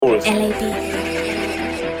LAB.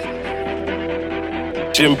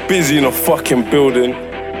 Jim busy in a fucking building.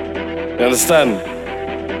 You understand?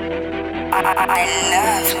 I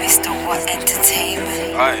love Mr. What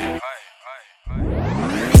Entertainment. Aye.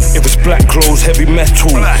 If it's black clothes, heavy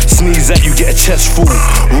metal, sneeze at you, get a chest full.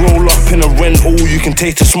 Roll up in a rental, you can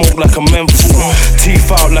taste the smoke like a menthol.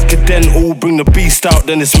 Teeth out like a dental, bring the beast out,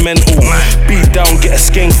 then it's mental. Beat down, get a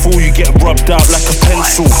skank full, you get rubbed out like a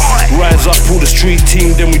pencil. Rise up, pull the street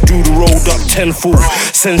team, then we do the rolled up tenfold.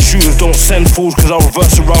 Send shooters, don't send fools, cause I'll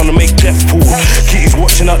reverse around and make death pool. Kitty's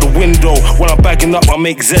watching out the window, when I'm bagging up I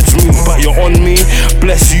make Zeds move. But you're on me,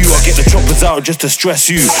 bless you, I get the choppers out just to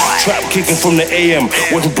stress you. Trap kicking from the AM,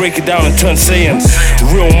 wasn't break it down and turn sayings.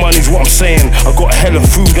 Real money's what I'm saying. I got hella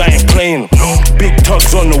food, I ain't playing. Big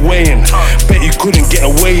tugs on the way in. Bet you couldn't get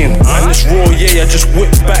away in. And this raw, yeah, I just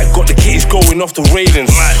whipped back. Got the kitties going off the railings.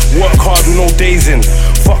 Work hard with no days in.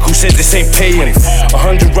 Fuck who said this ain't paying.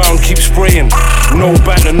 100 round, keep spraying. No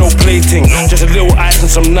banter, no plating. Just a little ice and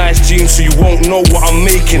some nice jeans so you won't know what I'm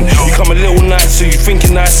making. You come a little nice so you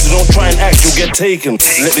thinking nice, so don't try and act, you'll get taken.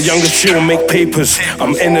 Let the youngest chill and make papers.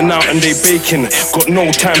 I'm in and out and they baking. Got no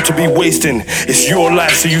time to be wasting. It's your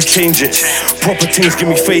life so you change it. Proper things give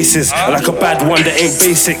me faces. I like a bad one that ain't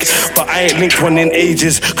basic, but I ain't linked one in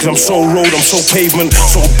ages. Cause I'm so road, I'm so pavement.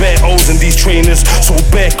 So bare O's in these trainers. So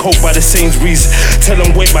bare coke by the Sainsbury's. Tell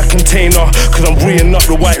them wait my container, cause I'm bringing up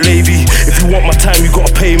the white lady. If you want my time you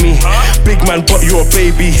gotta pay me. Big man but you're a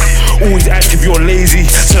baby. Always active, you're lazy.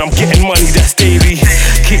 Said I'm getting money, that's daily.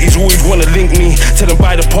 Kitties always wanna link me. Tell them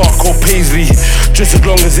buy the park or Paisley. Just as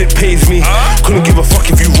long as it pays me. Couldn't give a fuck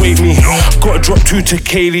if you rate me. Gotta drop 2 to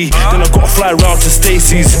Kaylee, then I gotta fly round to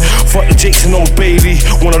Stacey's. Fuck the Jakes and Old Bailey.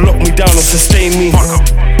 Wanna lock me down or sustain me.